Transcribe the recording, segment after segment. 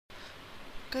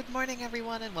Good morning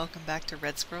everyone and welcome back to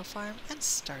Red Squirrel Farm and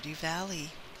Stardew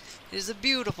Valley. It is a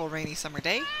beautiful rainy summer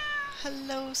day.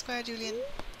 Hello Squire Julian.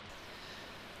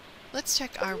 Let's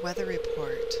check our weather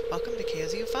report. Welcome to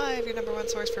KOZU5, your #1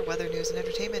 source for weather news and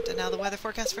entertainment. And now the weather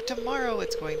forecast for tomorrow.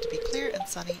 It's going to be clear and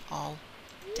sunny all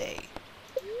day.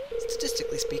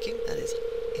 Statistically speaking, that is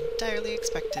entirely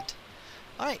expected.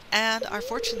 Alright, and our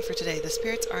fortune for today. The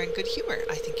spirits are in good humor.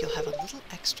 I think you'll have a little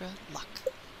extra luck.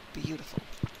 Beautiful.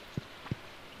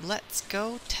 Let's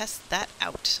go test that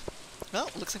out. Well,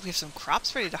 it looks like we have some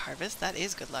crops ready to harvest. That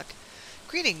is good luck.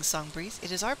 Greetings, Songbreeze.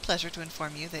 It is our pleasure to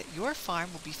inform you that your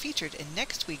farm will be featured in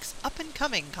next week's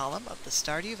up-and-coming column of the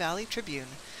Stardew Valley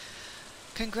Tribune.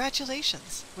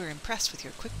 Congratulations. We're impressed with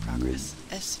your quick progress.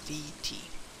 SVT.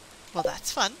 Well,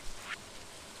 that's fun.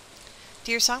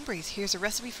 Dear Songbreeze, here's a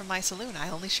recipe from my saloon.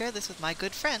 I only share this with my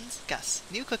good friends. Gus.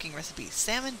 New cooking recipe.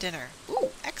 Salmon dinner.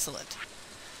 Ooh, excellent.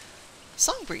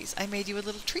 Songbreeze, I made you a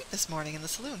little treat this morning in the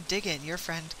saloon. Dig in, your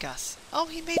friend Gus. Oh,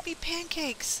 he made me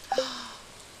pancakes.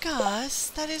 Gus,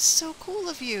 that is so cool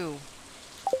of you.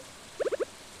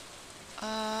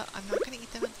 I'm not going to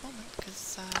eat them at the moment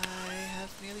because I have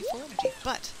nearly full energy,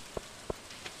 but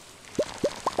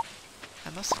I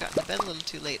must have gotten to bed a little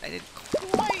too late. I didn't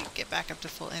quite get back up to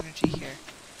full energy here.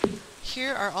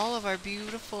 Here are all of our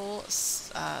beautiful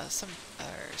summer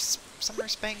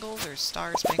spangles or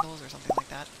star spangles or something like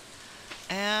that.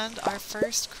 And our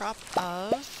first crop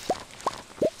of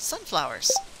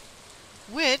sunflowers,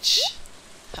 which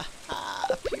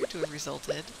appear to have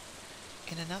resulted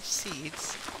in enough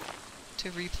seeds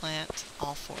to replant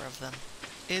all 4 of them.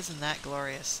 Isn't that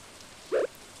glorious?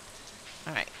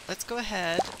 Alright, let's go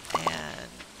ahead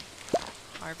and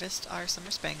harvest our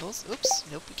summer spangles. Oops,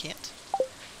 nope, we can't.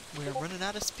 We're running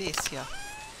out of space here.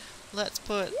 Let's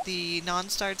put the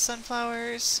non-starred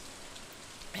sunflowers.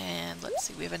 And let's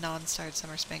see, we have a non-starred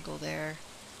summer spangle there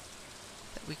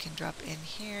that we can drop in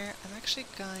here. I'm actually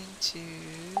going to,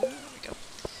 there we go,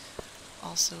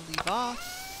 also leave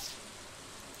off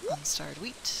unstarred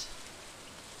wheat,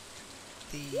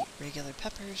 the regular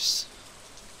peppers,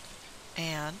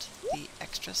 and the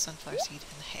extra sunflower seed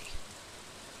and the hay.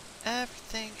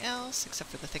 Everything else, except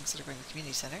for the things that are going to the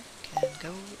community center, can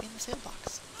go in the sale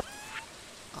box.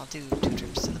 I'll do 2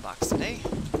 trips to the box today,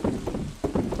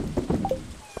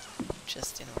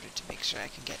 just in order to make sure I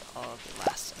can get all of the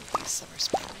last of these summer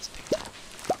spangles picked up.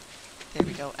 There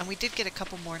we go. And we did get a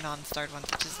couple more non-starred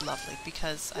ones, which is lovely,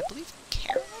 because I believe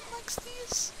Carolyn likes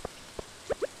these.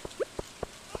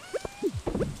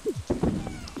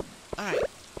 Alright.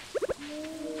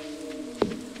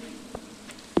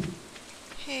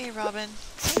 Hey, Robin.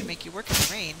 Sorry to make you work in the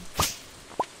rain.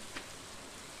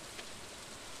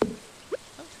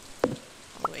 Oh.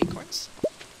 Hello, acorns.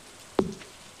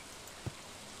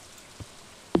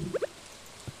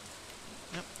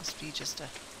 Be just a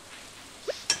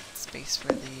space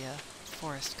where the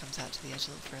forest comes out to the edge a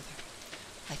little further.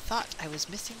 I thought I was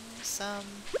missing some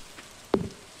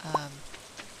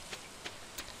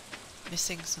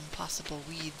possible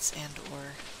weeds and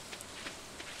or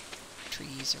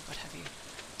trees or what have you.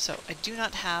 So I do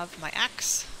not have my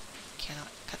axe.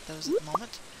 Cannot cut those at the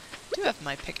moment. I do have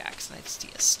my pickaxe, and I just see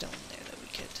a stone there that we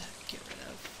could get rid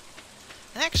of.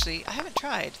 And actually, I haven't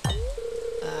tried.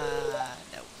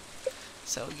 No.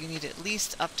 So you need at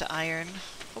least up to iron,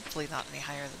 hopefully not any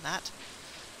higher than that.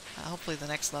 Hopefully the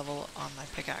next level on my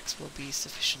pickaxe will be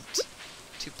sufficient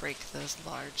to break those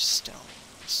large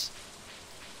stones.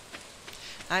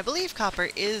 And I believe copper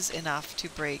is enough to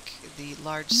break the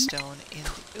large stone in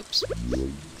the, oops, I don't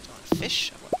want to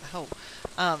fish, I want my hoe.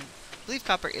 I believe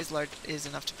copper is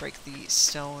enough to break the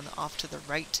stone off to the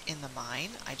right in the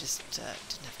mine. I just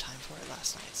didn't have time for it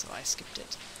last night, so I skipped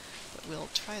it. But we'll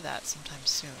try that sometime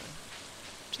soon.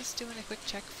 Just doing a quick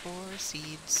check for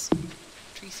seeds.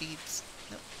 Tree seeds.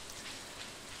 Nope.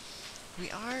 We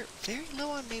are very low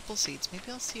on maple seeds. Maybe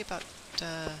I'll see about,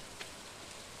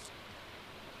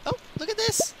 Oh, look at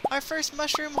this! Our first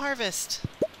mushroom harvest!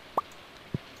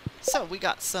 So, we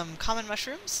got some common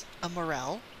mushrooms, a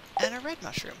morel, and a red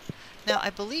mushroom. Now,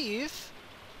 I believe,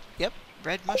 yep,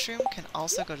 red mushroom can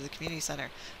also go to the community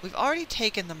center. We've already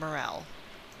taken the morel.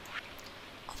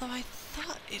 Although I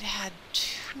thought it had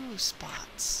 2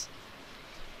 spots.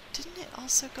 Didn't it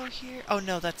also go here? Oh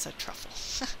no, that's a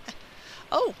truffle.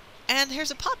 Oh, and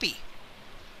here's a poppy.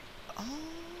 Oh,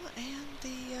 and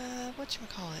the,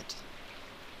 whatchamacallit?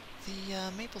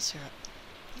 The, maple syrup.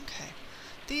 Okay.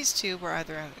 These 2 we're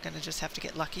either going to just have to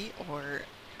get lucky or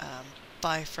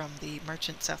buy from the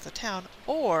merchant south of town,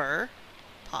 or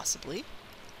possibly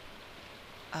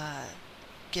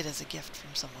get as a gift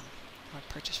from someone or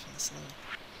purchase from the saloon.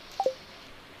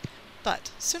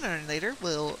 But sooner or later,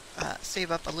 we'll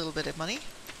save up a little bit of money.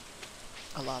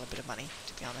 A lot of bit of money,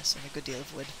 to be honest, and a good deal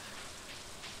of wood.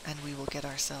 And we will get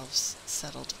ourselves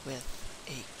set up with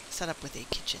a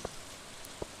kitchen.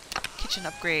 Kitchen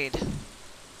upgrade.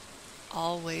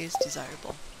 Always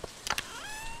desirable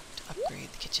to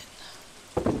upgrade the kitchen.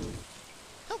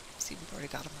 Oh, see, we've already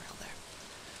got them around there.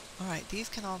 Alright, these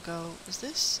can all go... Is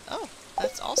this... Oh,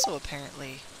 that's also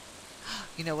apparently...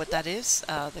 You know what that is?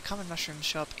 The common mushrooms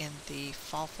show up in the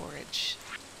fall forage.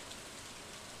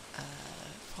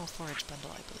 Fall forage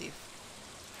bundle, I believe.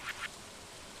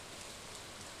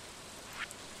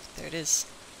 There it is.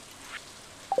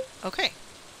 Okay.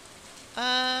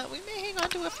 We may hang on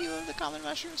to a few of the common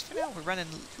mushrooms for now. We're running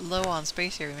low on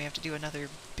space here. We may have to do another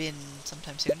bin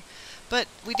sometime soon. But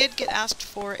we did get asked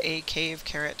for a cave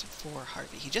carrot for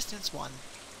Harvey. He just needs one.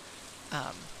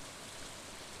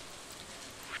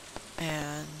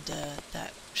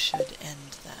 That should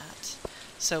end that.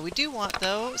 So we do want,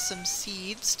 though, some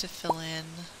seeds to fill in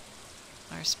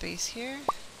our space here.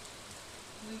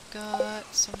 We've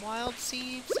got some wild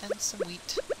seeds and some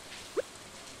wheat.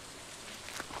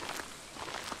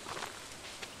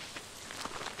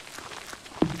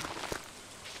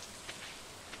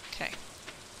 Okay.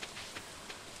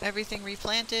 Everything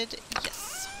replanted?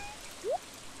 Yes.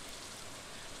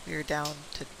 We're down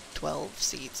to 12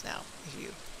 seeds now, if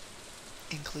you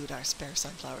include our spare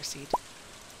sunflower seed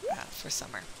for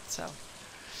summer. So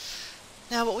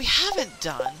now what we haven't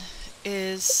done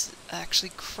is actually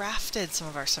crafted some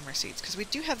of our summer seeds, because we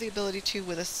do have the ability to,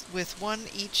 with one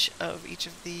each of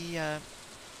the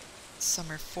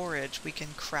summer forage, we can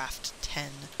craft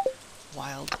 10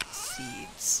 wild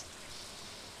seeds.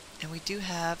 And we do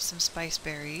have some spice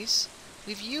berries.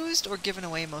 We've used or given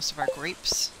away most of our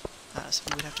grapes, so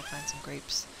we would have to find some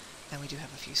grapes, and we do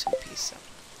have a few sweet peas, so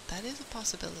that is a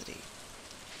possibility.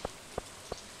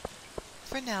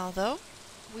 For now, though,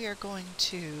 we are going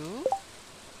to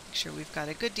make sure we've got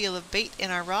a good deal of bait in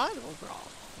our rod. Overall,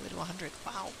 all the way to 100.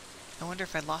 Wow. I wonder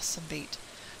if I lost some bait.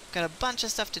 We've got a bunch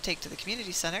of stuff to take to the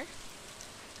community center,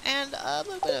 and a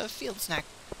little bit of a field snack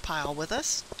pile with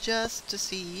us, just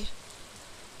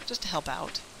to help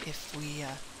out if we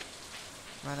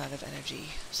run out of energy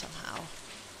somehow.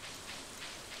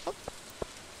 Oh,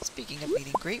 speaking of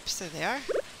eating grapes, there they are.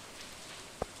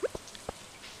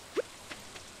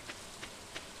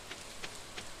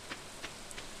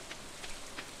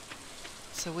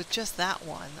 So with just that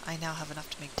one, I now have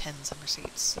enough to make 10 summer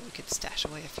seeds, so we could stash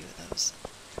away a few of those.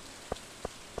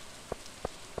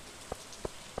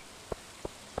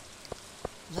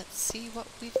 Let's see what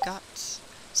we've got.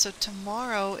 So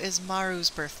tomorrow is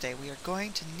Maru's birthday. We are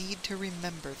going to need to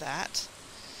remember that.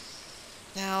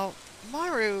 Now,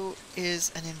 Maru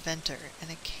is an inventor, and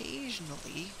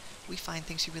occasionally we find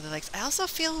things she really likes. I also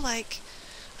feel like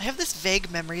I have this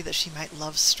vague memory that she might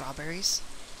love strawberries.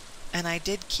 And I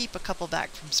did keep a couple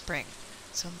back from spring,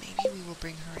 so maybe we will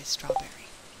bring her a strawberry.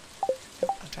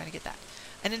 Oh, I'm trying to get that.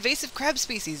 An invasive crab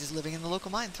species is living in the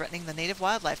local mine, threatening the native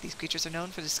wildlife. These creatures are known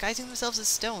for disguising themselves as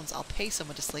stones. I'll pay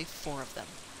someone to slay 4 of them.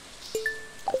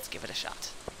 Let's give it a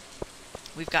shot.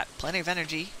 We've got plenty of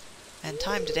energy and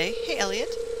time today. Hey,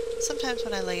 Elliot. Sometimes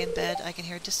when I lay in bed, I can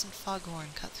hear a distant foghorn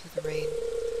cut through the rain.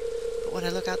 But when I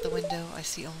look out the window, I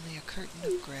see only a curtain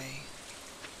of grey.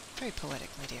 Very poetic,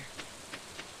 my dear.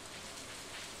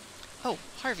 Oh,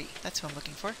 Harvey, that's who I'm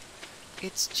looking for.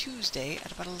 It's Tuesday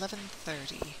at about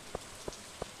 11:30.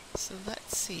 So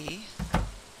let's see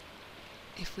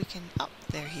if we can... Oh,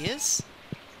 there he is.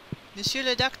 Monsieur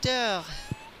le Docteur!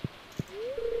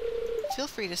 Feel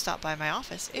free to stop by my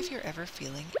office if you're ever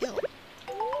feeling ill.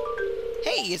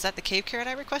 Hey, is that the cave carrot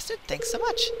I requested? Thanks so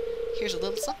much. Here's a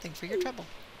little something for your trouble.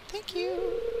 Thank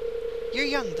you. You're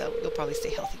young, though. You'll probably stay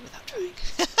healthy without trying.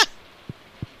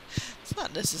 It's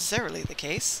not necessarily the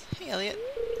case. Hey, Elliot.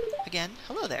 Again,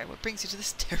 hello there. What brings you to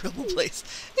this terrible place?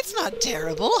 It's not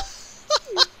terrible.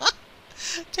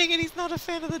 Take it he's not a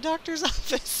fan of the doctor's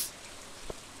office.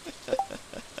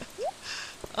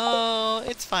 Oh,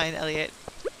 it's fine, Elliot.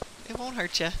 It won't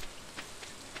hurt you.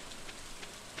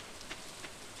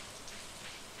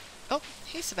 Oh,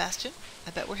 hey, Sebastian.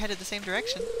 I bet we're headed the same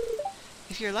direction.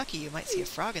 If you're lucky, you might see a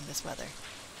frog in this weather.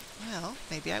 Well,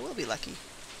 maybe I will be lucky.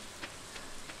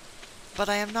 But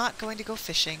I am not going to go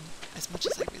fishing as much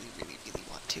as I really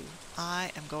want to.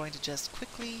 I am going to just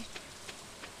quickly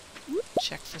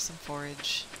check for some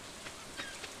forage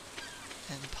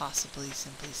and possibly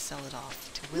simply sell it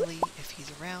off to Willie if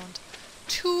he's around.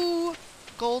 2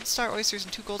 gold star oysters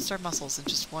and 2 gold star mussels in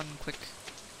just one quick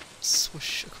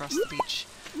swoosh across the beach.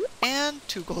 And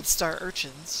 2 gold star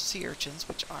urchins, sea urchins,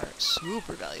 which are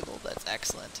super valuable. That's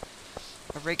excellent.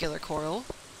 A regular coral,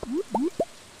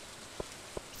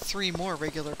 3 more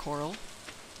regular coral.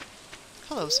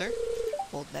 Hello, sir.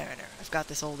 Old mariner, I've got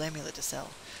this old amulet to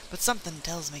sell, but something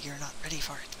tells me you're not ready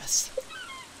for it, miss.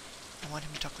 I want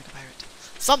him to talk like a pirate.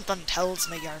 Something tells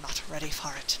me you're not ready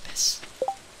for it, miss.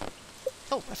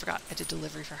 Oh, I forgot. I did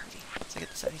delivery for Harvey, so I get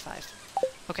the 75.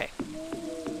 Okay.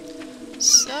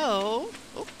 So...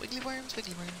 oh, wiggly worms,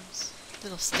 wiggly worms.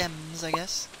 Little stems, I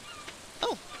guess.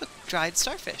 Oh, look, dried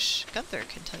starfish. Gunther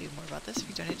can tell you more about this if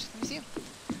you donate to the museum.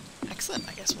 Excellent.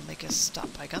 I guess we'll make a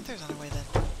stop by Gunther's on our way then.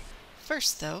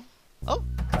 First, though... oh!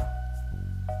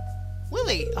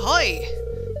 Willy, ahoy!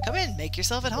 Come in, make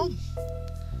yourself at home.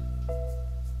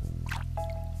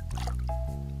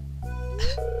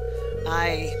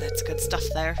 Aye, that's good stuff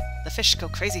there. The fish go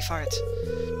crazy for it.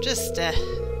 Just,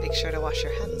 make sure to wash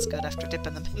your hands good after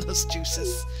dipping them in those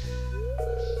juices.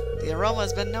 The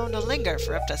aroma's been known to linger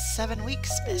for up to 7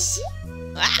 weeks, miss.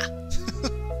 Ah!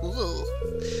 Ooh.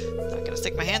 Not gonna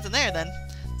stick my hands in there, then.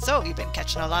 So, have you been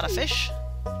catching a lot of fish?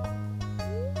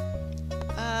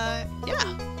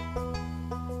 Yeah.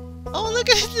 Oh, look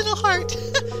at his little heart!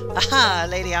 Aha, a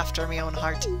lady after my own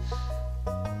heart.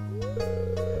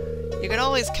 You can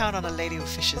always count on a lady who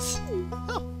fishes.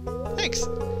 Oh, thanks.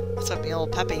 That's what my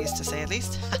old pappy used to say, at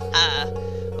least. Ha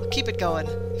Well, keep it going.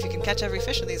 If you can catch every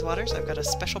fish in these waters, I've got a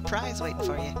special prize waiting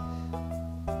for you.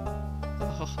 Oh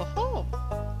ho ho ho!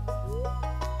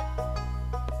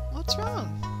 What's wrong?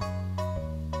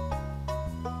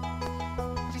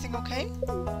 Everything okay?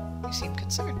 You seem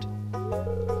concerned.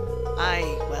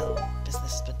 Aye, well,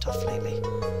 business has been tough lately.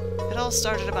 It all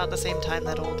started about the same time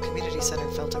that old community center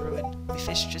fell to ruin. My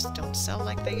fish just don't sell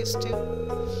like they used to.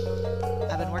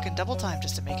 I've been working double time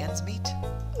just to make ends meet.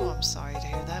 Oh, I'm sorry to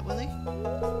hear that, Willie.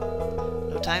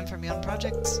 No time for my own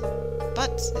projects.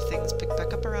 But if things pick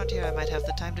back up around here, I might have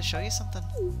the time to show you something.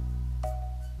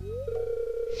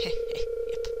 Yep,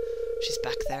 she's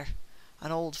back there.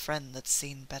 An old friend that's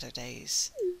seen better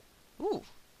days. Ooh.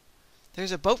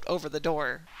 There's a boat over the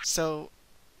door, so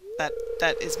that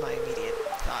is my immediate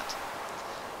thought.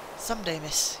 Someday,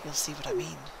 miss, you'll see what I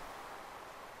mean.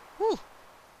 Whew.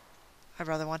 I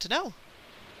rather want to know.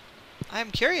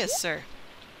 I'm curious, sir.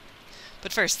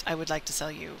 But first, I would like to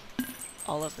sell you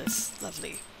all of this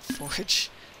lovely forage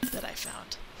that I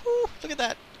found. Whew, look at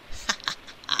that.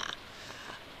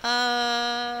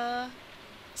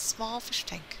 Small fish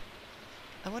tank.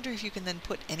 I wonder if you can then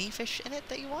put any fish in it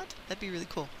that you want? That'd be really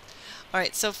cool.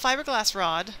 Alright, so fiberglass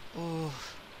rod. Ooh.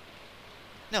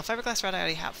 No, fiberglass rod I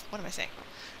already have. What am I saying?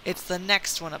 It's the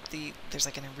next one up the... there's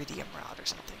like an iridium rod or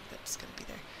something that's going to be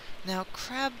there. Now,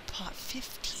 crab pot,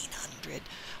 1,500.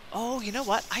 Oh, you know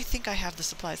what? I think I have the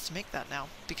supplies to make that now.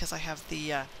 Because I have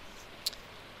the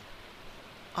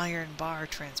iron bar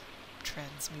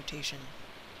transmutation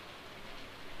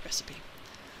recipe.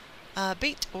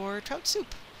 Bait or trout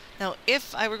soup. Now,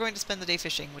 if I were going to spend the day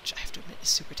fishing, which I have to admit is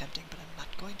super tempting, but I'm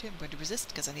not going to. I'm going to resist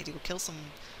because I need to go kill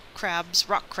some crabs,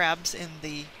 rock crabs in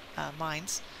the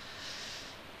mines.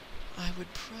 I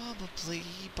would probably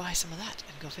buy some of that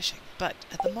and go fishing. But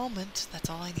at the moment, that's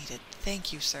all I needed.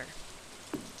 Thank you, sir.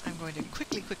 I'm going to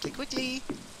quickly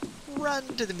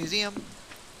run to the museum.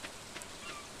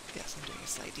 Yes, I'm doing a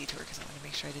slight detour because I want to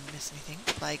make sure I didn't miss anything.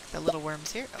 Like the little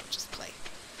worms here. Oh, just clay.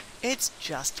 It's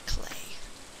just clay.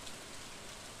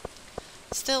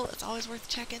 Still, it's always worth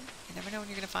checking. You never know when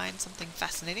you're going to find something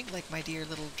fascinating, like my dear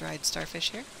little dried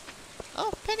starfish here.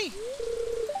 Oh, Penny!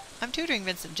 I'm tutoring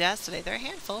Vincent Jazz today. They're a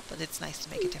handful, but it's nice to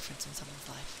make a difference in someone's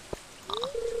life. Aw.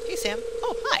 Hey, Sam.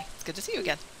 Oh, hi. It's good to see you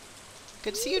again.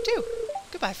 Good to see you, too.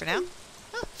 Goodbye for now.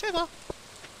 Oh, farewell.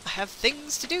 I have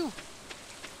things to do.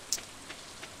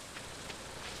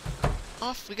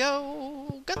 Off we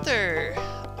go. Gunther!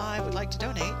 I would like to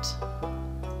donate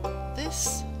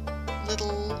this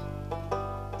little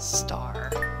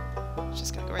star. It's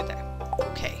just gonna go right there.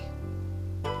 Okay.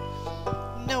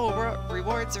 No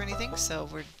rewards or anything, so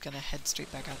we're gonna head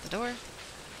straight back out the door.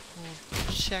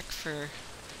 We'll check for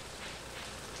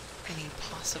any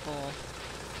possible...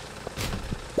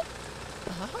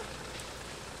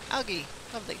 algae!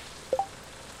 Lovely.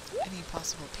 Any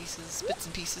possible pieces, bits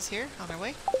and pieces here on our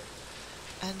way.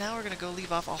 And now we're gonna go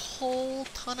leave off a whole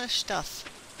ton of stuff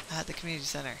at the community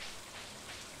center.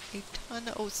 A ton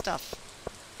of stuff.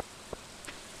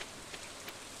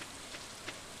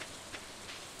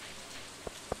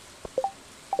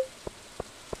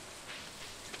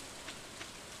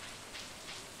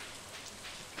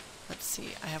 Let's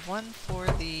see, I have one for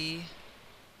the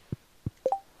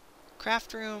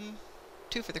craft room,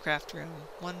 2 for the craft room,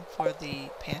 1 for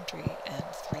the pantry, and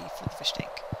 3 for the fish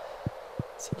tank.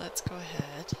 So let's go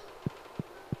ahead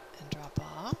and drop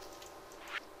off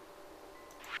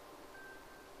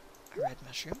a red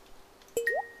mushroom,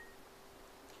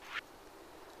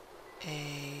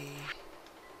 a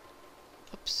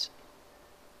oops,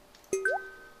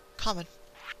 common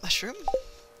mushroom,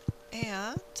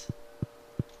 and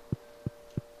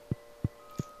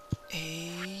a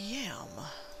yam.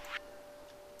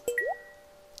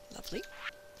 Lovely.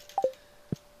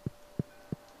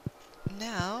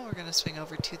 Now we're going to swing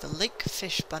over to the lake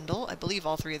fish bundle. I believe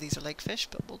all three of these are lake fish,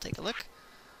 but we'll take a look.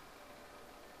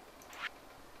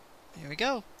 There we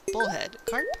go. Bullhead,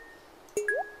 carp,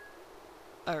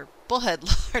 or bullhead,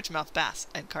 largemouth bass,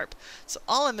 and carp. So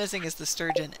all I'm missing is the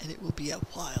sturgeon, and it will be a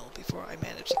while before I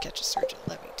manage to catch a sturgeon.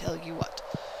 Let me tell you what.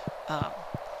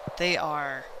 They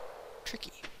are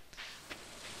tricky.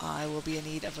 I will be in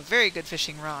need of a very good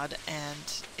fishing rod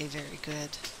and a very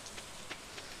good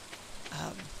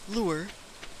lure,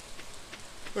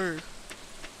 or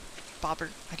bobber,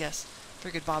 I guess.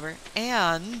 Very good bobber,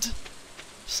 and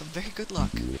some very good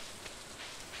luck,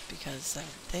 because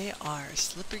they are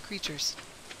slippery creatures.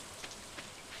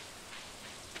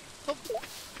 Oh.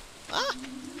 Ah!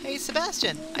 Hey,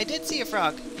 Sebastian! I did see a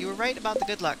frog. You were right about the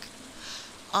good luck.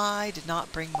 I did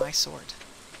not bring my sword.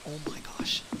 Oh my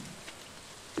gosh.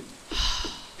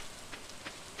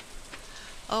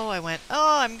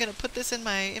 Oh, I'm going to put this in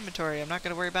my inventory. I'm not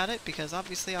going to worry about it, because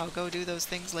obviously I'll go do those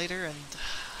things later, and...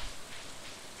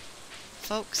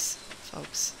 Folks,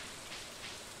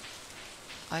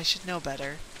 I should know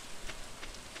better.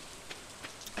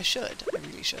 I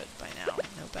really should by now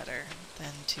know better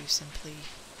than to simply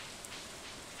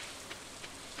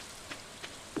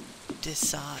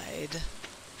decide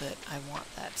that I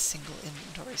want that single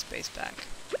inventory space back,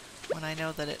 when I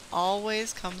know that it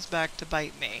always comes back to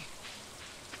bite me.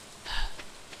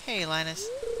 Hey, Linus.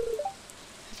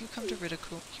 Have you come to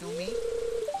ridicule me?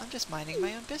 I'm just minding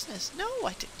my own business. No,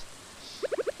 I didn't.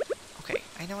 Okay,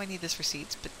 I know I need this for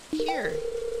seeds, but here,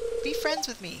 be friends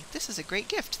with me. This is a great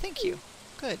gift. Thank you.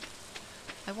 Good.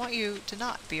 I want you to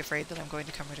not be afraid that I'm going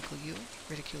to come ridicule you.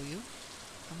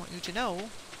 I want you to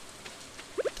know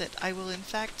that I will, in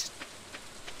fact,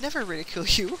 never ridicule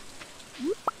you.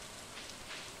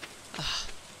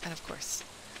 And of course,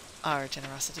 our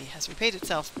generosity has repaid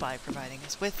itself by providing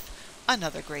us with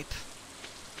another grape.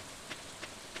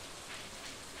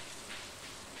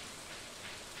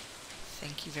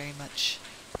 Thank you very much.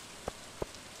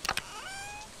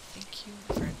 Thank you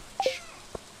very much.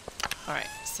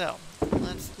 Alright, so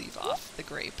let's leave off the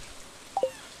grape.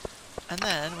 And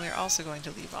then we're also going to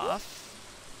leave off...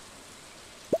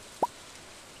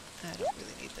 I don't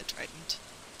really need the trident.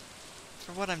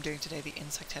 For what I'm doing today, the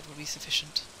insect head will be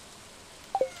sufficient.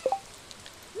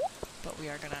 But we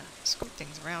are going to scoot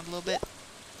things around a little bit.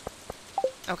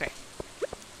 Okay.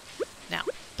 Now,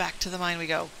 back to the mine we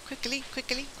go. Quickly.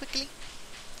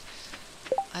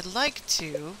 I'd like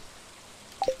to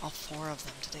get all 4 of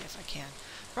them today if I can.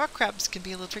 Rock crabs can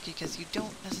be a little tricky because you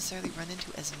don't necessarily run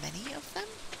into as many of them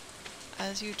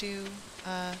as you do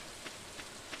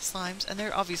slimes, and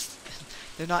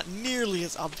they're not nearly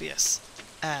as obvious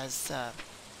as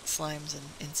slimes and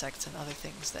insects and other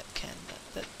things that can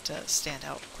stand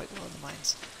out quite well in the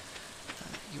mines.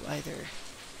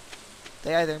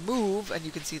 They either move and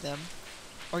you can see them,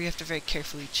 or you have to very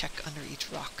carefully check under each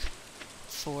rock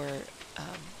for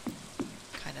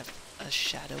kind of a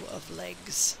shadow of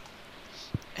legs.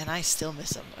 And I still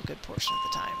miss them a good portion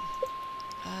of the time.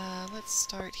 Let's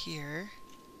start here.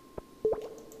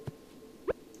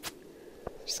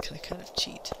 I'm just gonna kind of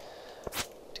cheat.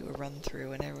 Do a run through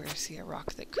whenever I see a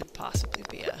rock that could possibly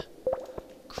be a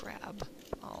crab.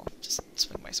 I'll just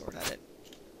swing my sword at it.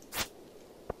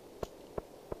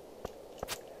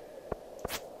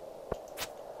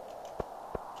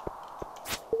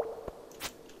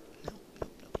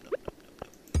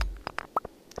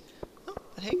 Oh,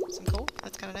 but hey, some coal.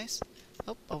 That's kind of nice.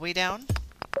 Oh, a way down.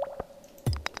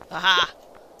 Aha!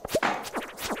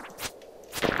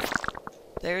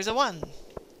 There's a 1.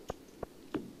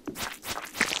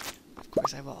 Of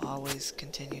course, I will always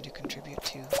continue to contribute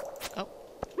to... Oh!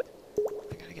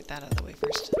 I gotta get that out of the way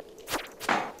first.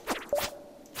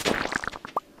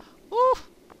 Woo!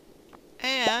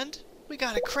 And we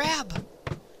got a crab!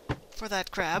 For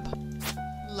that crab.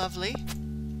 Lovely.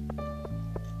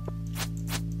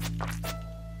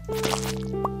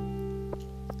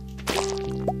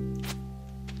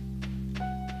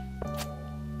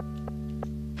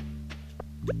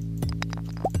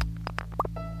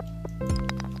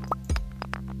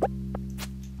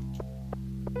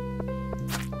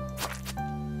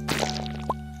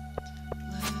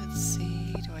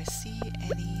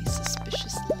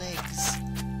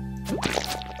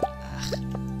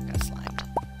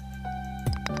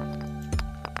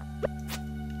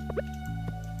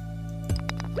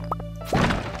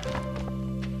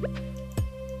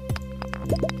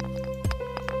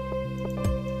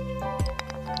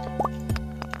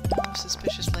 No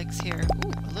suspicious legs here. Ooh,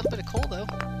 a little bit of coal though.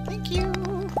 Thank you!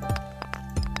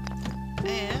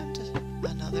 And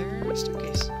another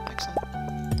staircase. Excellent.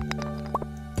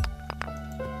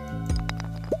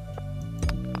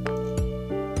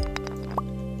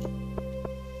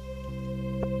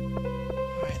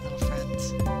 Alright, little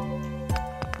friends.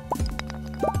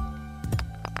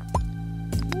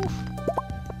 Oof.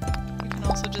 You can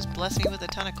also just bless me with a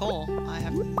ton of coal. I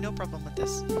have no problem with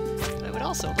this. But I would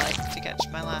also like to catch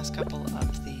my last couple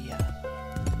of the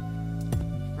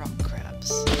rock crabs.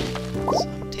 So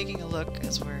I'm taking a look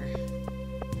as we're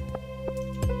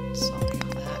solving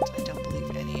all that. I don't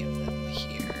believe any of them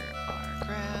here are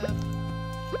crab.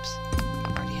 Oops.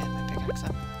 Already had my pickaxe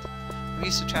up. I'm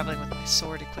used to traveling with my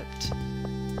sword equipped.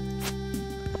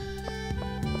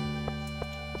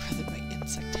 Rather than my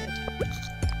insect head.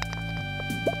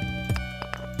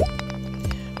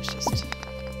 Yeah, it was just...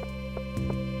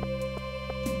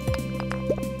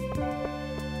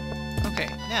 Okay,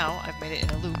 now I've made it in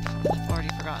a loop, and I've already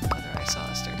forgotten whether I saw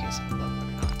a staircase up above or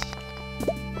not.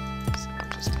 So we're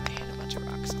just gonna hit a bunch of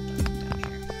rocks on the down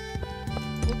here.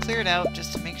 We'll clear it out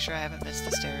just to make sure I haven't missed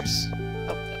the stairs. Oh,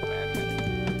 nope, I already got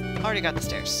it. Already got the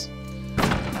stairs.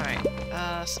 Alright,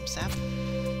 some sap.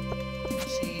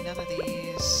 Let's see, none of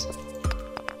these.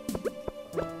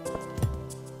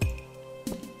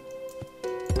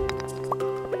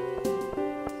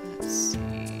 Let's see,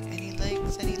 any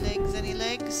legs, any legs, any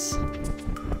legs? I'm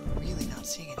really not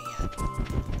seeing any yet.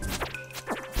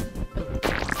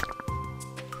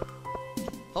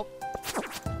 Oh!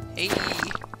 Hey!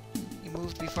 You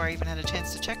moved before I even had a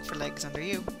chance to check for legs under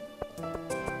you.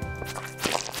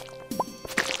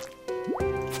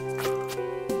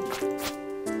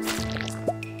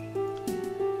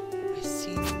 I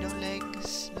see no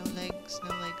legs, no legs,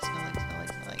 no legs, no legs, no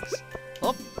legs, no legs.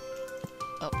 Oh!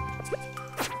 Oh.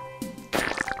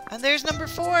 And there's number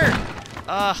 4!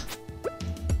 Ugh.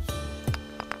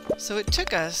 So it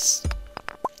took us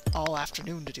all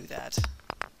afternoon to do that.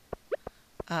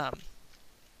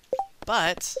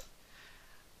 But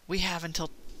we have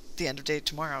until the end of day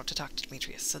tomorrow to talk to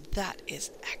Demetrius, so that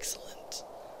is excellent.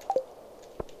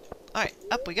 Alright,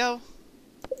 up we go.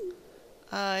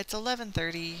 It's 11:30.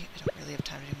 I don't really have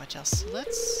time to do much else. So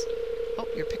let's... Oh,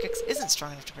 your pickaxe isn't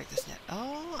strong enough to break this net.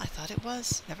 Oh, I thought it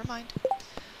was. Never mind.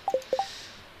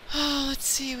 Oh, let's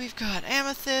see. We've got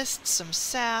amethyst, some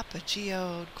sap, a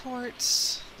geode,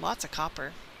 quartz, lots of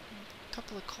copper, a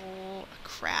couple of coal, a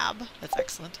crab. That's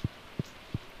excellent.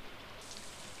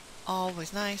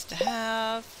 Always nice to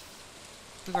have.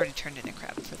 We've already turned in a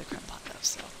crab for the crab pot though,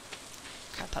 so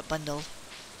crab pot bundle.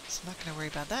 So I'm not going to worry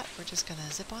about that. We're just going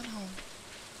to zip on home.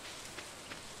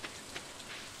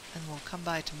 And we'll come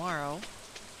by tomorrow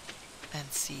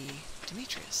and see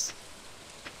Demetrius.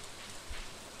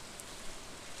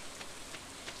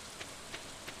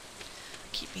 I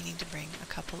keep meaning to bring a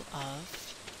couple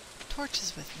of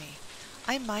torches with me.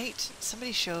 I might.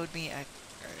 Somebody showed me a...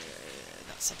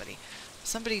 not somebody.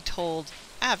 Somebody told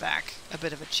Avac a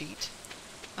bit of a cheat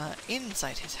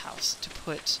inside his house to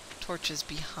put torches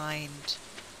behind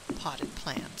potted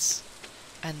plants.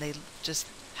 And they just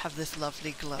have this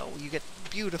lovely glow. You get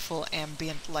beautiful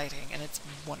ambient lighting, and it's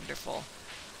wonderful.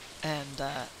 And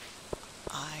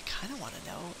I kind of want to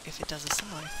know if it does a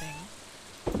similar thing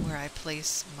where I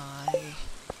place my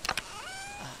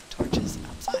torches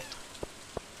outside.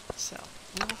 So,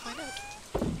 we will find out.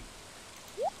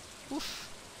 Oof.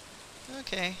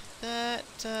 Okay, that,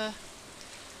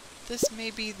 this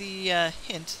may be the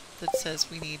hint that says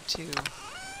we need to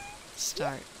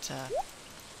start,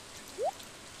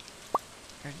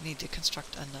 or need to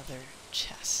construct another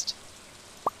chest.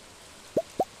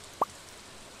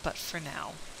 But for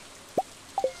now,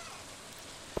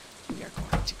 we are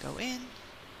going to go in.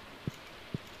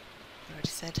 I already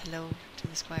said hello to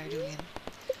the Squire Julian.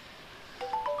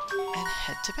 And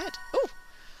head to bed. Ooh!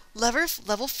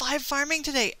 Level 5 farming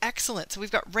today. Excellent. So we've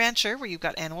got Rancher, where you've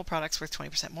got animal products worth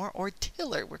 20% more, or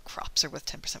Tiller, where crops are worth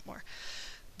 10% more.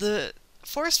 The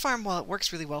Forest Farm, while it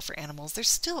works really well for animals, there's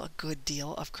still a good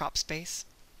deal of crop space.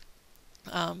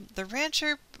 The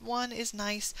Rancher one is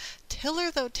nice.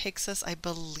 Tiller, though, takes us, I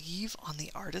believe, on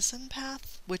the Artisan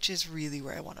path, which is really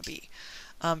where I want to be.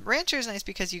 Rancher is nice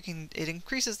because it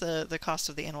increases the cost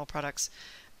of the animal products,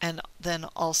 and then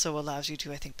also allows you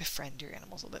to, I think, befriend your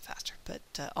animals a little bit faster. But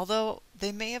although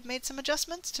they may have made some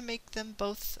adjustments to make them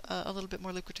both a little bit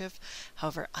more lucrative,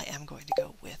 however, I am going to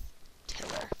go with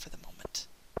Tiller for the moment.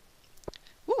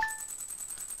 Woo!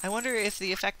 I wonder if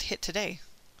the effect hit today.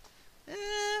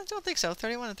 I don't think so.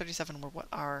 31 and 37 were what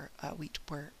our wheat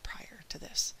were prior to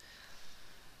this.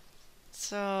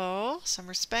 So,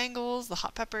 summer spangles, the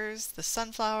hot peppers, the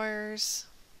sunflowers.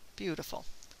 Beautiful.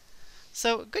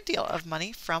 So, a good deal of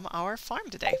money from our farm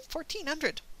today.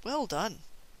 1,400. Well done.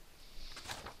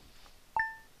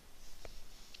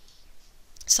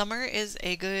 Summer is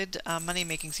a good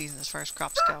money-making season as far as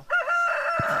crops go.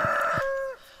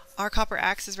 Our copper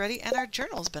axe is ready and our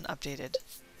journal's been updated.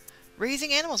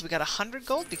 Raising animals, we got 100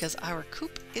 gold because our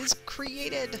coop is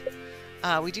created.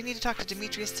 We do need to talk to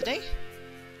Demetrius today.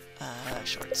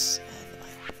 Shorts and the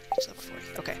mine. It's level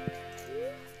 40. Okay.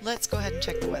 Let's go ahead and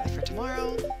check the weather for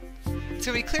tomorrow. It's going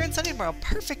to be clear and sunny tomorrow.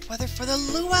 Perfect weather for the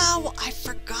luau. I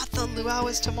forgot the luau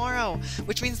is tomorrow,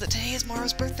 which means that today is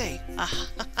Morrow's birthday.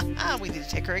 We need to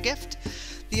take her a gift.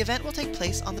 The event will take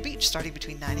place on the beach starting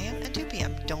between 9 a.m. and 2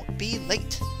 p.m. Don't be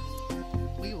late.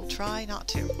 We will try not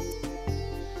to.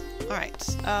 Alright,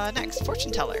 next,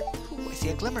 fortune teller. Ooh, I see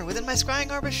a glimmer within my scrying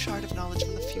orb, a shard of knowledge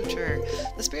from the future.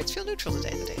 The spirits feel neutral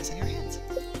today. The day is in your hands.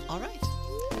 Alright.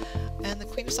 And the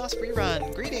Queen of Sauce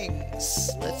rerun.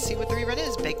 Greetings! Let's see what the rerun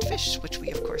is. Baked fish, which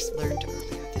we of course learned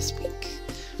earlier this week.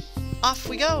 Off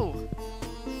we go!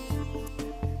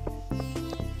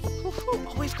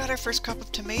 Oh, we've got our first crop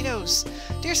of tomatoes.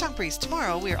 Dear Song Priest,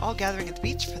 tomorrow we are all gathering at the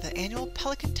beach for the annual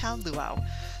Pelican Town Luau.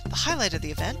 The highlight of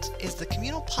the event is the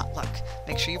communal potluck.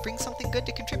 Make sure you bring something good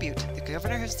to contribute. The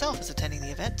governor himself is attending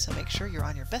the event, so make sure you're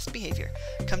on your best behavior.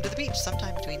 Come to the beach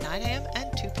sometime between 9 a.m.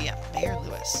 and 2 p.m. Mayor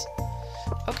Lewis.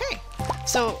 Okay,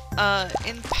 so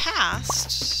in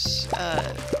past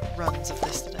runs of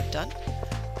this that I've done,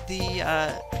 the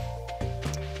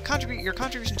your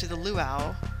contribution to the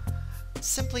luau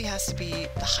simply has to be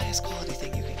the highest quality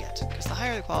thing you can get, because the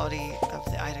higher the quality of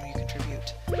the item you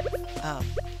contribute,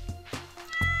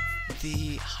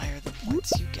 the higher the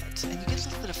points you get. And you get a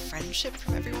little bit of friendship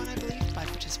from everyone, I believe, by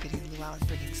participating in the luau and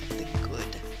bringing something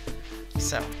good.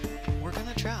 So, we're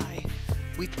gonna try.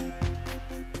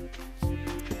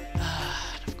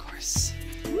 Of course.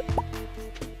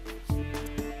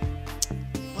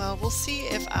 Well, we'll see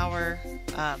if our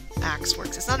axe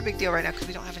works. It's not a big deal right now because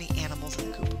we don't have any animals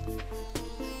in the coop.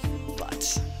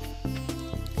 But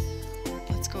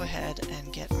let's go ahead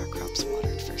and get our crops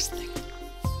watered first thing.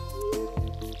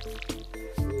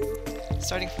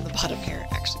 Starting from the bottom here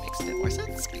actually makes a bit more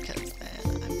sense because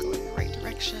then I'm going the right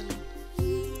direction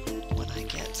when I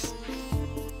get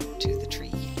to the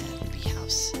tree and the bee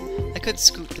house. I could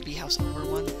scoot the bee house over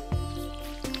one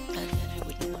and then I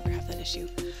would no longer have that issue.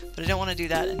 But I don't want to do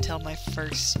that until my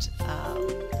first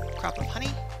crop of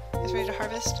honey is ready to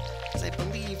harvest, because I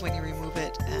believe when you remove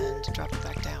it and drop it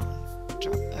back down,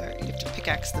 you have to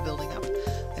pickaxe the building up,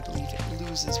 I believe it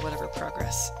loses whatever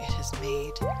progress it has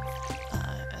made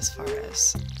as far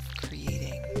as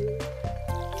creating the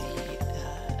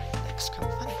next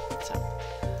crop of honey. So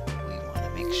we want to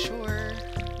make sure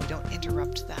we don't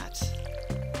interrupt that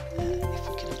if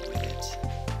we can avoid it.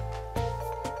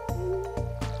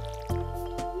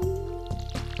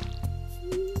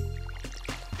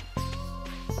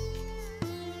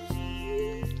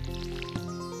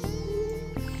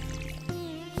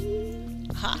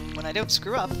 Aha! When I don't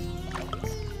screw up,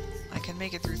 I can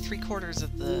make it through 3/4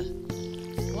 of the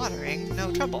watering,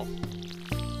 no trouble.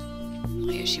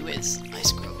 My issue is, I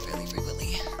screw up fairly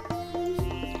frequently.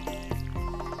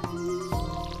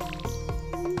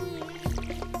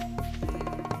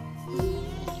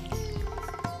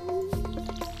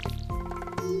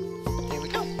 There we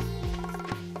go.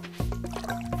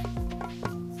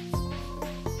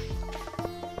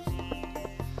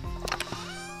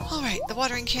 Alright, the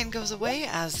watering can goes away,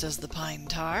 as does the pine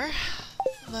tar.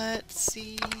 Let's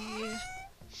see...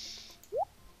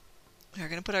 We're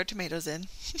going to put our tomatoes in.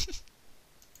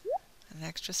 An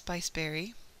extra spice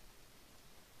berry.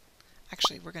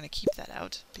 Actually, we're going to keep that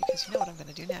out, because you know what I'm going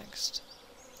to do next.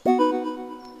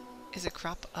 Is a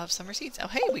crop of summer seeds. Oh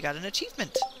hey, we got an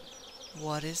achievement!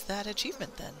 What is that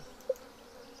achievement then?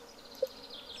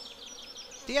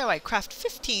 DIY, craft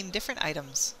 15 different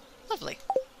items. Lovely.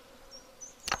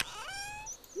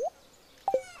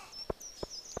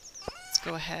 Let's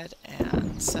go ahead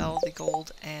and sell the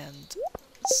gold and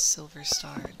silver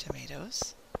star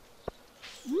tomatoes.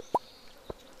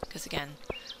 Because again,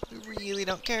 we really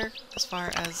don't care as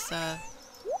far as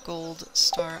gold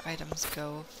star items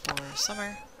go for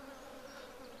summer.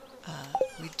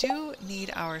 We do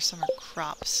need our summer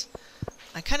crops.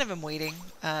 I kind of am waiting.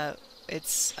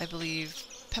 It's, I believe,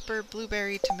 pepper,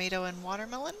 blueberry, tomato, and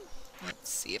watermelon.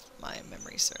 Let's see if my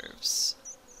memory serves.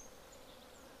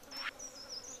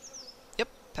 Yep,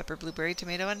 pepper, blueberry,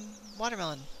 tomato, and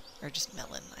watermelon. Or just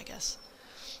melon, I guess.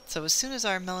 So as soon as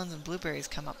our melons and blueberries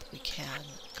come up, we can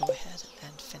go ahead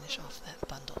and finish off that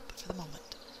bundle. But for the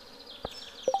moment,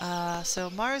 So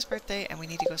Mara's birthday, and we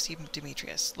need to go see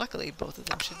Demetrius. Luckily, both of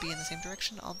them should be in the same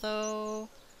direction, although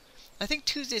I think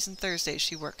Tuesdays and Thursdays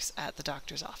she works at the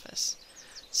doctor's office.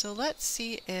 So let's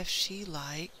see if she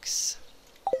likes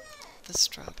the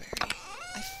strawberry.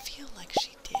 I feel like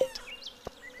she did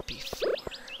before.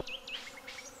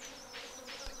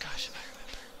 But gosh, if I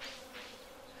remember.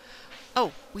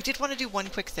 Oh, we did want to do one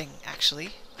quick thing,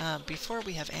 actually. Before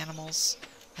we have animals,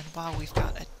 and while we've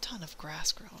got a ton of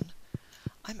grass grown,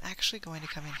 I'm actually going to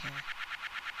come in here.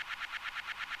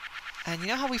 And you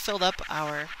know how we filled up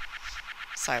our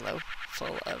silo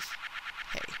full of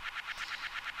hay?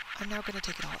 I'm now going to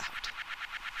take it all out.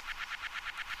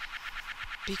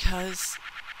 Because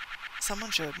someone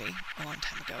showed me a long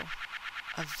time ago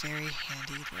a very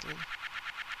handy little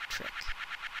trick.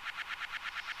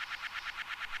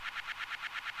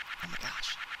 Oh my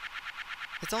gosh.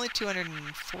 It's only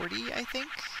 240, I think,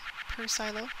 per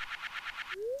silo.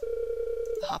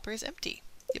 The hopper is empty.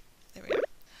 Yep, there we are.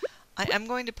 I am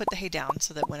going to put the hay down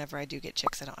so that whenever I do get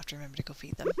chicks, I don't have to remember to go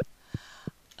feed them.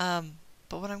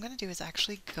 But what I'm going to do is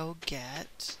actually go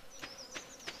get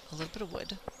a little bit of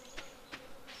wood.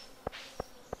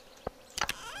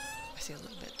 I see a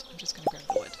little bit. I'm just going to grab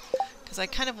the wood. Because I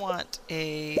kind of want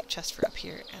a chest for up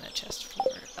here and a chest for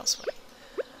elsewhere.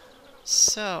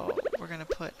 So, we're going to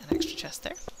put an extra chest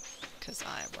there. Because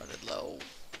I'm running low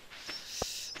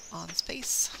on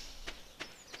space.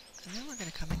 And then we're going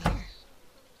to come in here.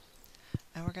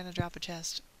 And we're going to drop a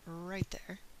chest right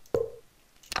there. And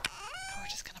we're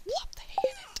just going to plop the hay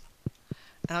in it.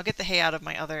 And I'll get the hay out of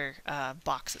my other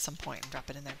box at some point and drop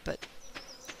it in there. But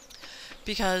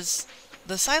because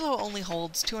the silo only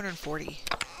holds 240.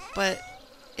 But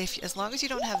as long as you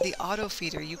don't have the auto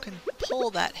feeder, you can pull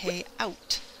that hay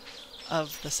out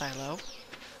of the silo.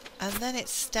 And then it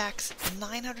stacks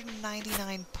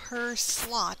 999 per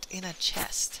slot in a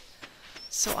chest.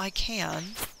 So I can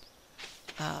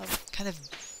kind of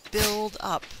build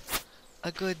up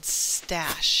a good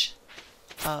stash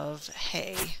of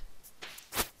hay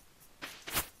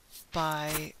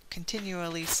by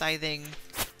continually scything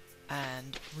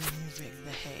and removing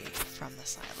the hay from the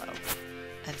silo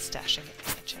and stashing it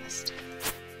in a chest,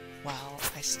 while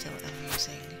I still am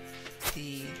using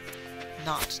the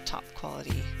not top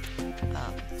quality,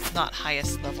 not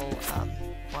highest level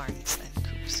barns and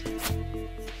coops.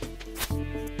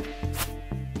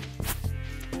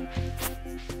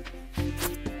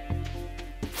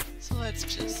 So let's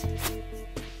just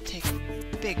take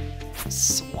a big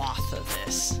swath of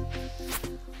this,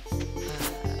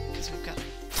 because we've got a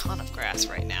ton of grass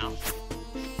right now.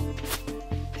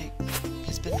 It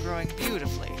has been growing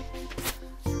beautifully.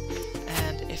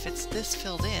 And if it's this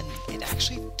filled in, it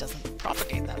actually doesn't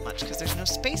propagate that much because there's no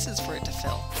spaces for it to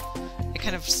fill. It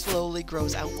kind of slowly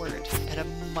grows outward at a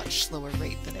much slower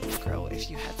rate than it would grow if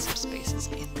you had some spaces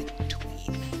in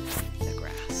between the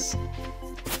grass.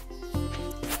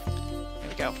 There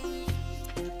we go.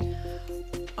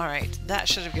 Alright, that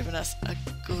should have given us a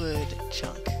good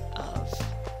chunk of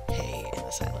hay in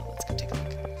the silo. Let's go take a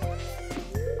look.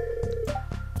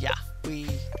 Yeah, we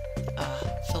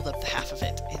filled up the half of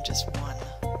it in just one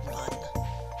run.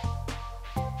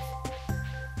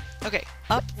 Okay,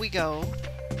 up we go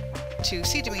to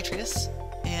see Demetrius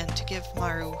and to give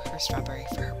Maru her strawberry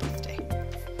for her birthday.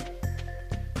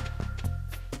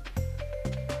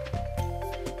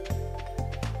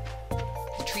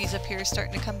 The trees up here are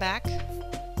starting to come back,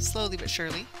 slowly but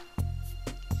surely.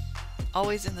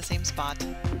 Always in the same spot.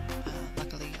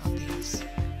 Luckily on these,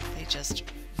 they just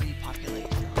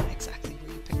repopulate from exactly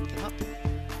where you picked them up.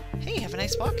 Hey, have a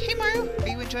nice walk. Hey Maru, are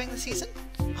you enjoying the season?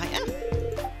 I am.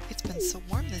 It's been so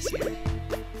warm this year.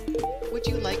 Would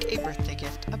you like a birthday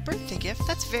gift? A birthday gift?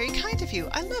 That's very kind of you.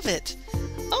 I love it.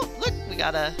 Oh, look, we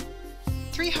got a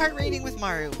 3-heart rating with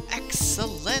Maru.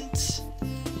 Excellent.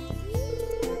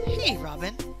 Hey,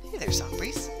 Robin. Hey there,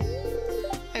 Songbreeze.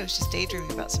 I was just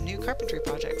daydreaming about some new carpentry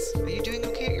projects. Are you doing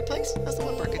okay at your place? How's the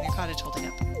woodwork in your cottage holding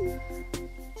up?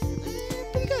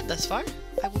 Pretty good thus far.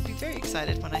 I will be very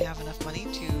excited when I have enough money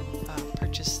to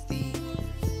purchase the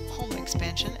home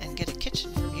expansion and get a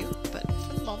kitchen from you, but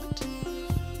for the moment,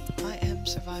 I am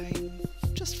surviving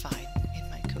just fine in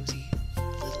my cozy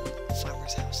little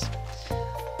farmer's house.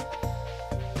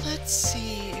 Let's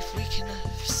see if we can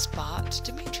spot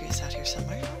Demetrius out here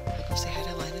somewhere. I'll go say hi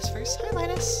to Linus first. Hi,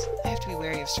 Linus. I have to be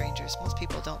wary of strangers. Most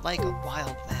people don't like a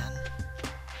wild man.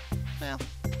 Well,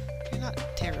 you're not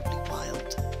terribly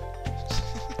wild.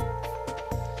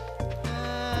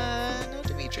 No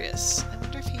Demetrius. I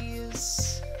wonder if he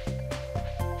is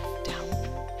down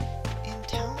in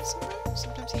town somewhere?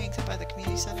 Sometimes he hangs out by the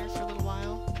community center for a little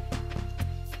while.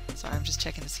 Sorry, I'm just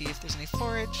checking to see if there's any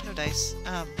forage. No dice.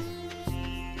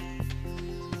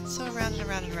 So around and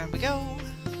around and around we go.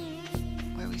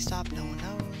 Where we stop, no one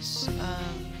knows. I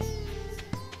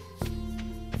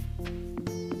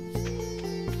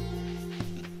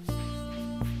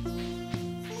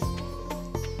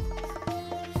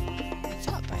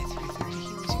thought by 3:30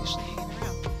 he was usually hanging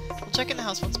around. We'll check in the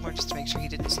house once more just to make sure he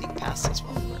didn't sneak past us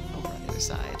while we were over on the other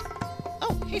side.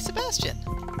 Oh, hey Sebastian!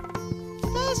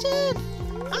 Sebastian!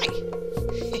 Hi!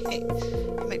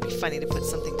 It might be funny to put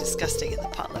something disgusting in the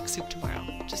potluck soup tomorrow.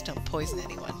 Just don't poison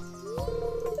anyone.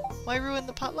 Why ruin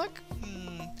the potluck?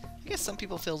 I guess some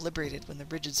people feel liberated when the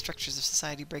rigid structures of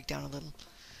society break down a little.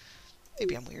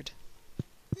 Maybe I'm weird.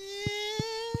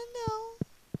 No.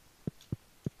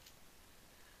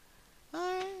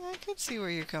 I could see where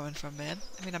you're coming from, man.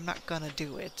 I mean, I'm not gonna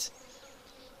do it.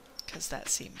 Because that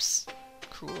seems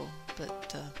cruel,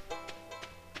 but,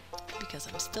 because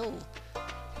I'm still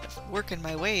kind of working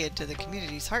my way into the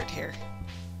community's heart here.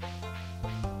 I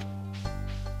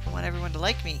want everyone to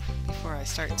like me before I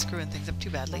start screwing things up too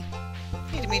badly.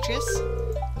 Hey, Demetrius.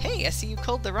 Hey, I see you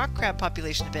culled the rock crab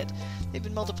population a bit. They've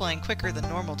been multiplying quicker than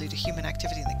normal due to human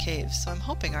activity in the caves, so I'm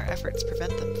hoping our efforts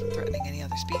prevent them from threatening any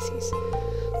other species.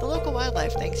 The local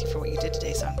wildlife thanks you for what you did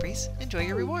today, Songbreeze. Enjoy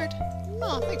your reward.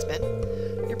 Oh, thanks, man.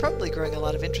 You're probably growing a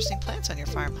lot of interesting plants on your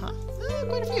farm, huh?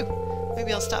 Quite a few.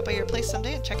 Maybe I'll stop by your place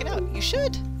someday and check it out. You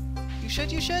should! You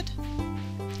should, you should!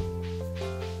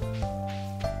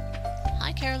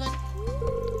 Hi, Carolyn.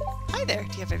 Hi there.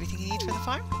 Do you have everything you need for the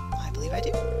farm? I believe I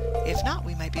do. If not,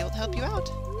 we might be able to help you out.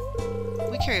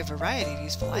 We carry a variety of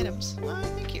useful items.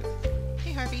 Thank you.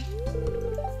 Hey, Harvey.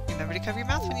 Remember to cover your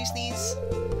mouth when you sneeze.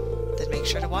 Then make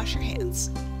sure to wash your hands.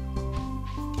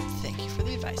 Thank you for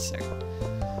the advice, sir.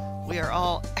 We are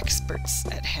all experts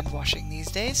at hand washing these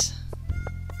days.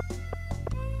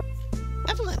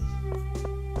 Evelyn!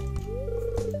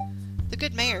 The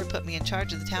good mayor put me in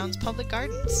charge of the town's public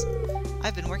gardens.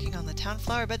 I've been working on the town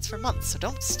flower beds for months, so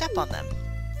don't step on them.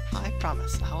 I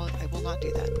promise, I will not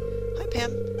do that. Hi,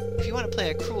 Pam. If you want to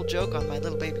play a cruel joke on my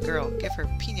little baby girl, give her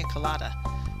pina colada.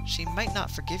 She might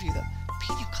not forgive you, though.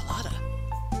 Pina colada?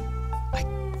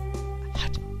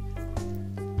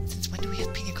 Since when do we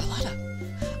have pina colada?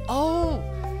 Oh!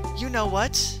 You know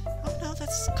what? Oh, no,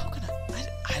 that's coconut.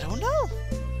 I don't know.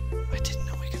 I didn't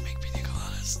know we could make pina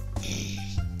coladas.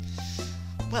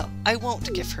 Well, I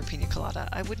won't give her pina colada.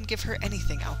 I wouldn't give her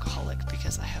anything alcoholic,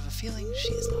 because I have a feeling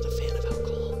she is not a fan of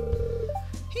alcohol.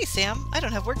 Hey, Sam. I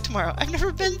don't have work tomorrow. I've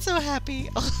never been so happy.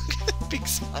 Oh, big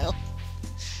smile.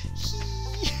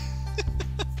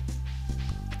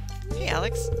 Hey,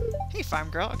 Alex. Hey, farm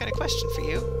girl. I got a question for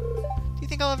you. Do you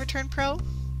think I'll ever turn pro?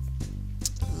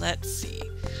 Let's see.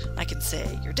 I can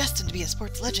say, you're destined to be a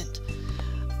sports legend.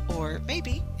 Or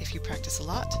maybe, if you practice a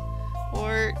lot.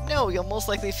 Or, no, you'll most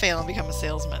likely fail and become a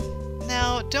salesman.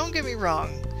 Now, don't get me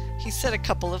wrong. He said a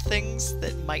couple of things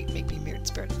that might make me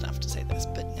mean-spirited enough to say this,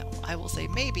 but no, I will say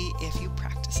maybe if you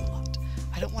practice a lot.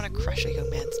 I don't want to crush a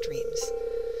young man's dreams.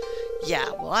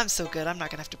 Yeah, well, I'm so good, I'm not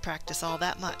going to have to practice all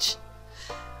that much.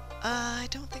 I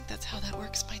don't think that's how that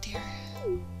works, my dear.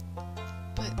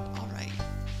 But, alright.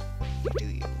 You do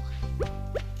you.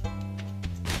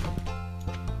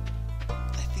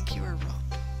 I think you are wrong.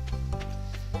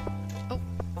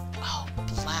 Oh,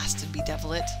 blast and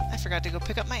bedevil it. I forgot to go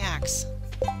pick up my axe.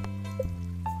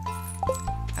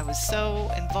 I was so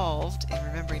involved in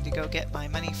remembering to go get my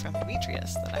money from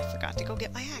Demetrius that I forgot to go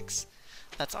get my axe.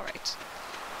 That's alright.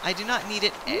 I do not need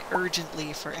it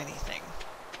urgently for anything.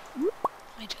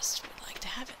 I just would like to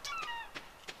have it.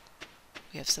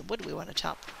 We have some wood we want to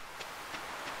chop.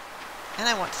 And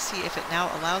I want to see if it now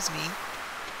allows me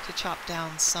to chop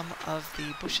down some of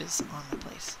the bushes on the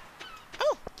place.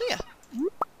 Oh, Leah!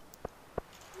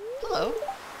 Hello.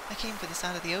 I came for the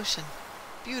sound of the ocean.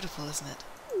 Beautiful, isn't it?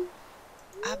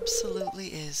 Absolutely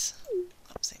is.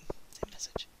 Oh, same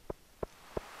message.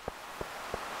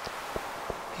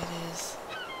 It is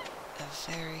a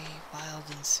very wild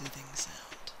and soothing sound.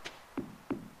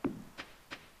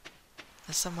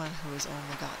 As someone who has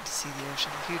only gotten to see the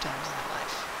ocean a few times in my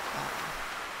life,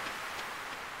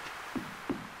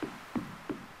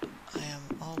 I am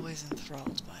always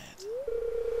enthralled by it.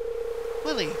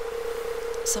 Willie!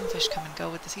 Some fish come and go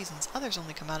with the seasons, others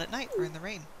only come out at night or in the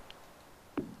rain.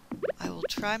 I will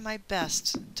try my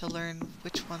best to learn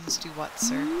which ones do what,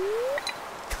 sir.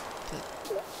 But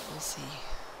we'll see.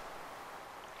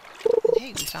 And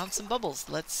hey, we found some bubbles.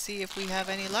 Let's see if we have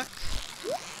any luck.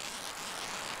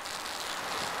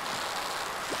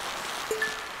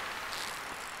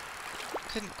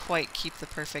 Couldn't quite keep the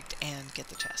perfect and get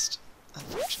the chest,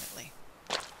 unfortunately.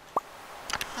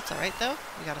 That's alright though.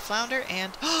 We got a flounder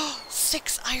and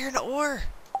 6 iron ore!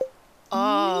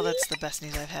 Oh, that's the best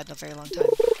news I've had in a very long time.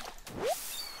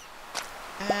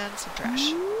 And some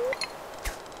trash.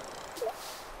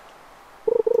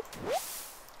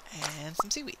 And some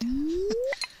seaweed.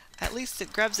 At least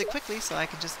it grabs it quickly so I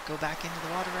can just go back into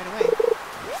the water right away.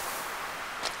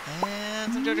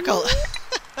 And some Joja Cola.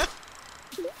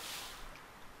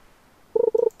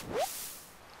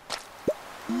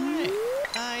 Alright,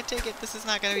 I take it this is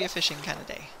not going to be a fishing kind of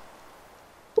day.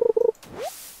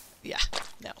 Yeah,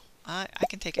 no. I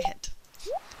can take a hint.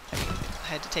 I mean, I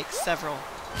had to take several.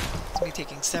 It's me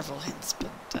taking several hints,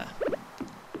 but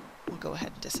we'll go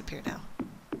ahead and disappear now.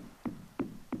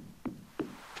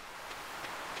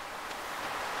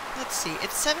 Let's see,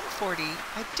 it's 7:40.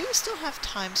 I do still have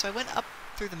time, so I went up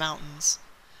through the mountains.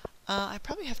 I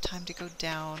probably have time to go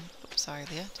down. Oops, sorry,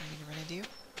 Leah. Didn't mean to run into you.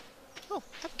 Oh,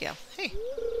 Abigail. Hey.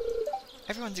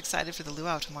 Everyone's excited for the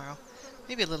luau tomorrow.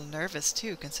 Maybe a little nervous,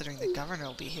 too, considering the governor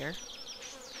will be here.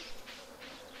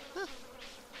 Huh.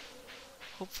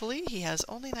 Hopefully, he has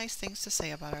only nice things to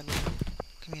say about our little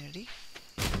community.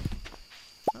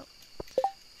 Oh.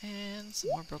 And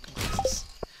some more broken glasses.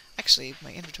 Actually,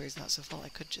 my inventory is not so full. I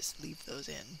could just leave those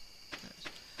in.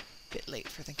 A bit late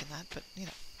for thinking that, but, you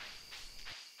know.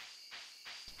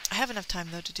 I have enough time,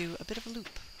 though, to do a bit of a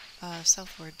loop.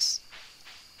 Southwards.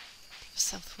 A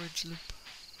southwards loop.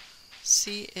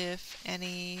 See if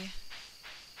any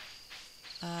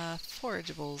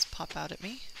forageables pop out at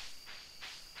me.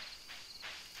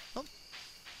 Oh.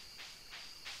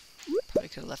 Probably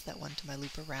could have left that one to my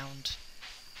loop around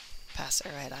past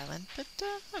Arrowhead Island, but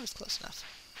I was close enough.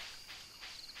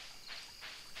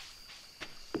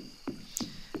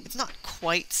 It's not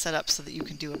quite set up so that you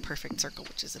can do a perfect circle,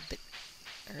 which is a bit...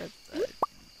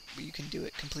 you can do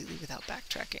it completely without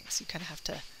backtracking, so you kind of have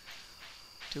to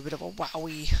do a bit of a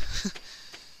wowie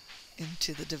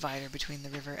into the divider between the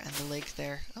river and the lake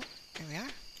there. Oh, here we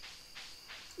are.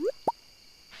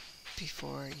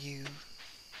 Before you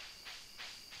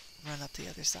run up the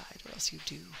other side, or else you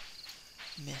do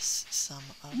miss some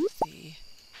of the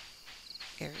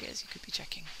areas you could be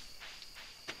checking.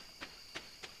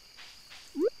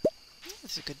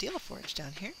 There's a good deal of forage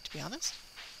down here, to be honest.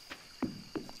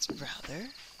 That's rather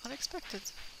unexpected,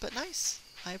 but nice.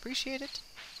 I appreciate it.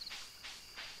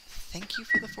 Thank you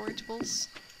for the forageables.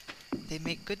 They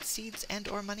make good seeds and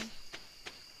or money.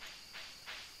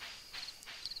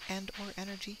 And or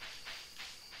energy.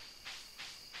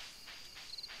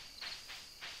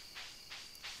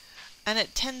 And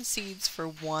at 10 seeds for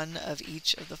one of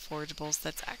each of the forageables,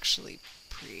 that's actually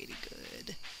pretty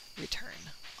good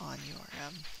return on your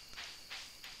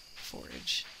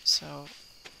forage. So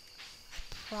I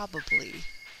probably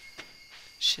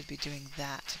should be doing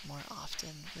that more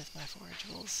often with my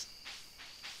forageables.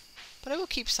 But I will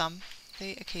keep some.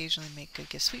 They occasionally make good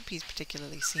gifts. Sweet peas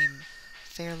particularly seem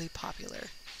fairly popular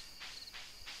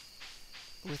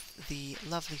with the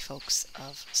lovely folks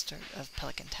of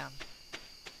Pelican Town.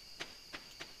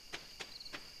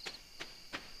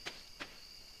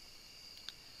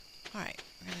 Alright,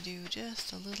 we're going to do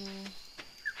just a little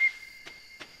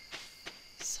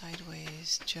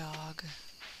sideways jog.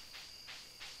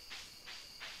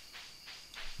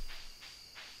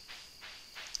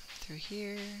 Through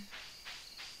here.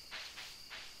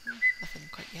 Nothing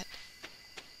quite yet.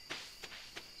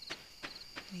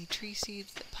 Any tree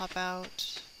seeds that pop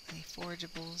out? Any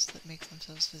forageables that make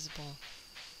themselves visible?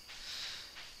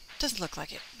 Doesn't look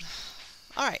like it.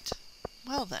 Alright,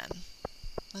 well then,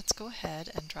 let's go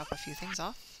ahead and drop a few things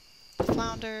off. The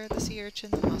flounder, the sea urchin,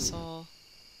 the mussel,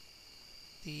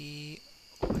 the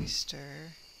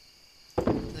oyster,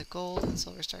 the gold and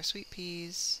silver star sweet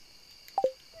peas,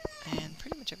 and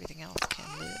pretty much everything else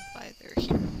can live either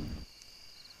here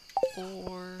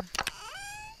or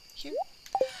here.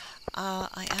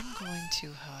 I am going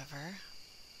to, however,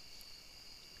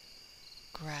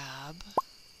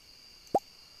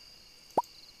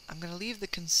 I'm going to leave the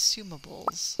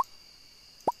consumables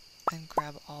and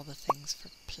grab all the things for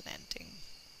planting.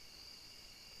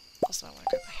 Also, I want to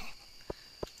grab my hay.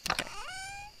 Okay.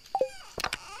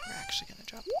 We're actually going to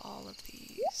drop all of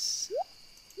these.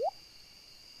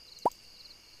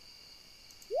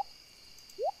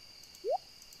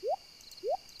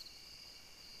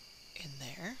 In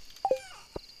there.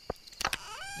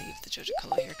 Leave the Joja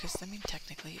Cola here, because, I mean,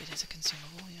 technically it is a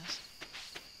consumable, yes.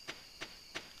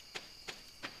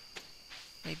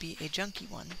 Maybe a junky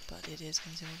one, but it is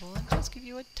consumable and does give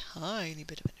you a tiny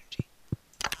bit of energy.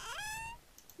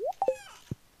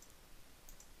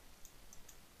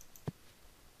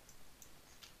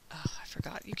 Oh, I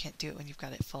forgot. You can't do it when you've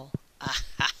got it full. Ah,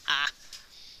 ha, ha.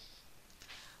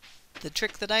 the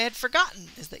trick that I had forgotten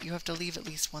is that you have to leave at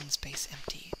least one space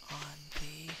empty on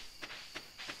the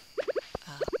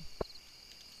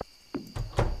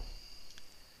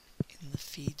in the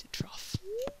feed trough.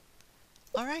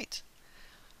 All right.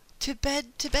 To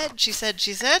bed, she said,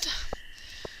 she said.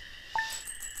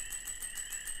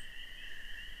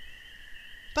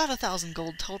 About 1,000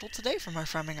 gold total today from our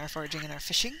farming, our foraging, and our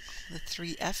fishing. The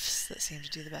 3 Fs that seem to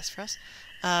do the best for us.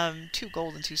 2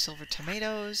 gold and 2 silver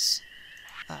tomatoes.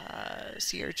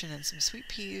 Sea urchin and some sweet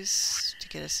peas to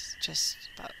get us just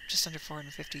under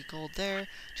 450 gold there.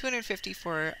 250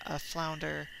 for a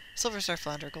flounder, silver star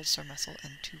flounder, gold star mussel,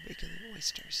 and 2 regular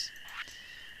oysters.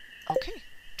 Okay,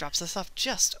 drops us off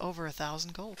just over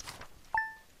 1,000 gold.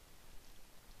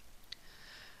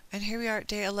 And here we are at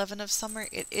day 11 of summer.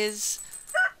 It is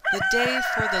the day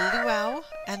for the luau,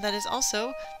 and that is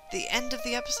also the end of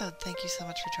the episode. Thank you so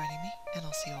much for joining me, and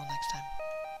I'll see you all next time.